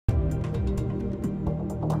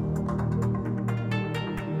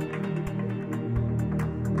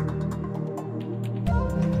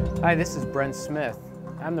Hi, this is Brent Smith.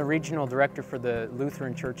 I'm the Regional Director for the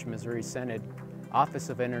Lutheran Church Missouri Synod Office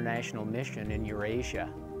of International Mission in Eurasia.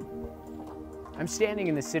 I'm standing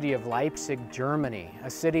in the city of Leipzig, Germany,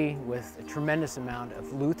 a city with a tremendous amount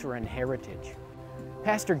of Lutheran heritage.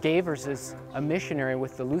 Pastor Gavers is a missionary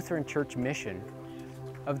with the Lutheran Church Mission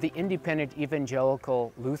of the Independent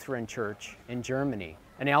Evangelical Lutheran Church in Germany,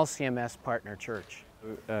 an LCMS partner church.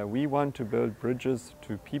 We want to build bridges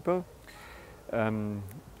to people.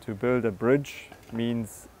 To build a bridge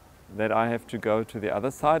means that I have to go to the other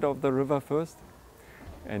side of the river first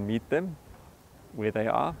and meet them where they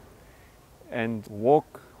are and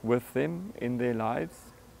walk with them in their lives.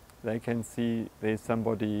 They can see there's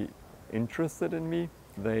somebody interested in me.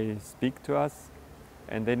 They speak to us,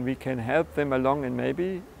 and then we can help them along, and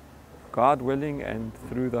maybe, God willing, and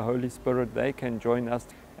through the Holy Spirit, they can join us,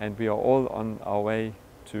 and we are all on our way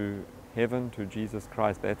to heaven, to Jesus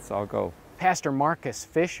Christ. That's our goal. Pastor Marcus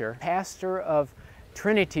Fisher, pastor of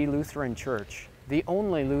Trinity Lutheran Church, the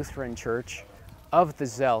only Lutheran church of the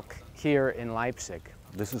S.E.L.K. here in Leipzig.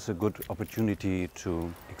 This is a good opportunity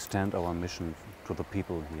to extend our mission to the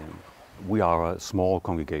people here. We are a small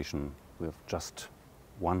congregation. We have just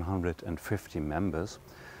 150 members,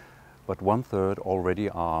 but 1/3 already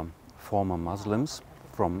are former Muslims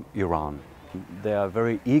from Iran. They are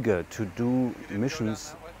very eager to do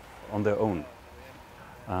missions on their own.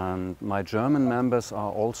 And my German members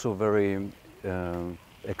are also very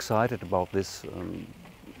excited about this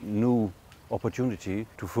new opportunity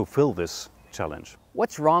to fulfill this challenge.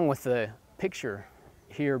 What's wrong with the picture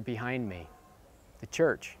here behind me? The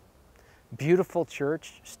church. Beautiful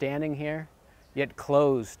church standing here, yet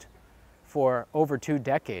closed for over 2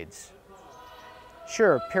 decades.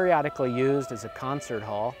 Sure, periodically used as a concert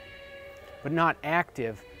hall, but not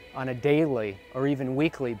active on a daily or even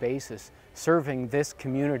weekly basis, serving this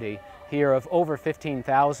community here of over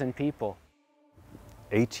 15,000 people.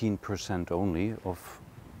 18% only of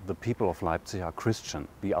the people of Leipzig are Christian.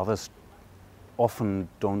 The others often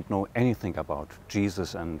don't know anything about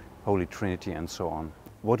Jesus and Holy Trinity and so on.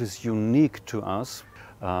 What is unique to us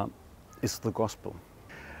is the gospel.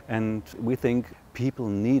 And we think people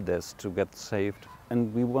need this to get saved,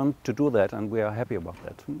 and we want to do that, and we are happy about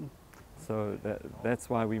that. So that's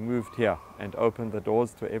why we moved here and opened the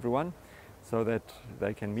doors to everyone, so that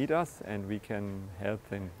they can meet us and we can help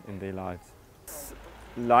them in their lives.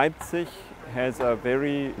 Leipzig has a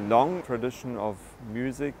very long tradition of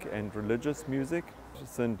music and religious music.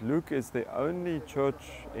 St. Luke is the only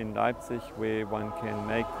church in Leipzig where one can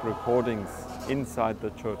make recordings inside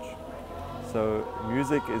the church. So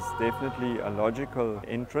music is definitely a logical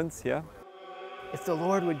entrance here. If the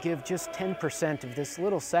Lord would give just 10% of this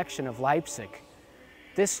little section of Leipzig,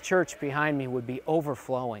 this church behind me would be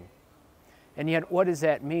overflowing. And yet, what does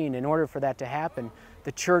that mean? In order for that to happen,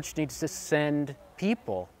 the church needs to send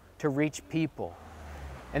people to reach people.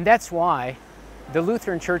 And that's why the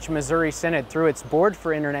Lutheran Church Missouri Synod, through its Board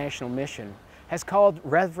for International Mission, has called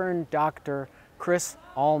Reverend Dr. Chris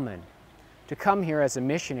Allman to come here as a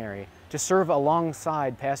missionary to serve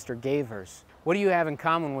alongside Pastor Gavers. What do you have in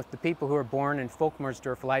common with the people who are born in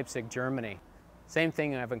Volkmersdorf, Leipzig, Germany? Same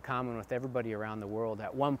thing I have in common with everybody around the world.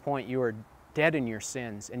 At one point you were dead in your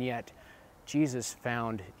sins, and yet Jesus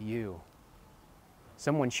found you.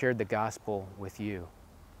 Someone shared the gospel with you.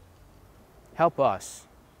 Help us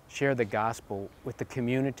share the gospel with the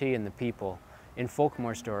community and the people in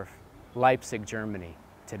Volkmersdorf, Leipzig, Germany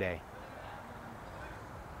today.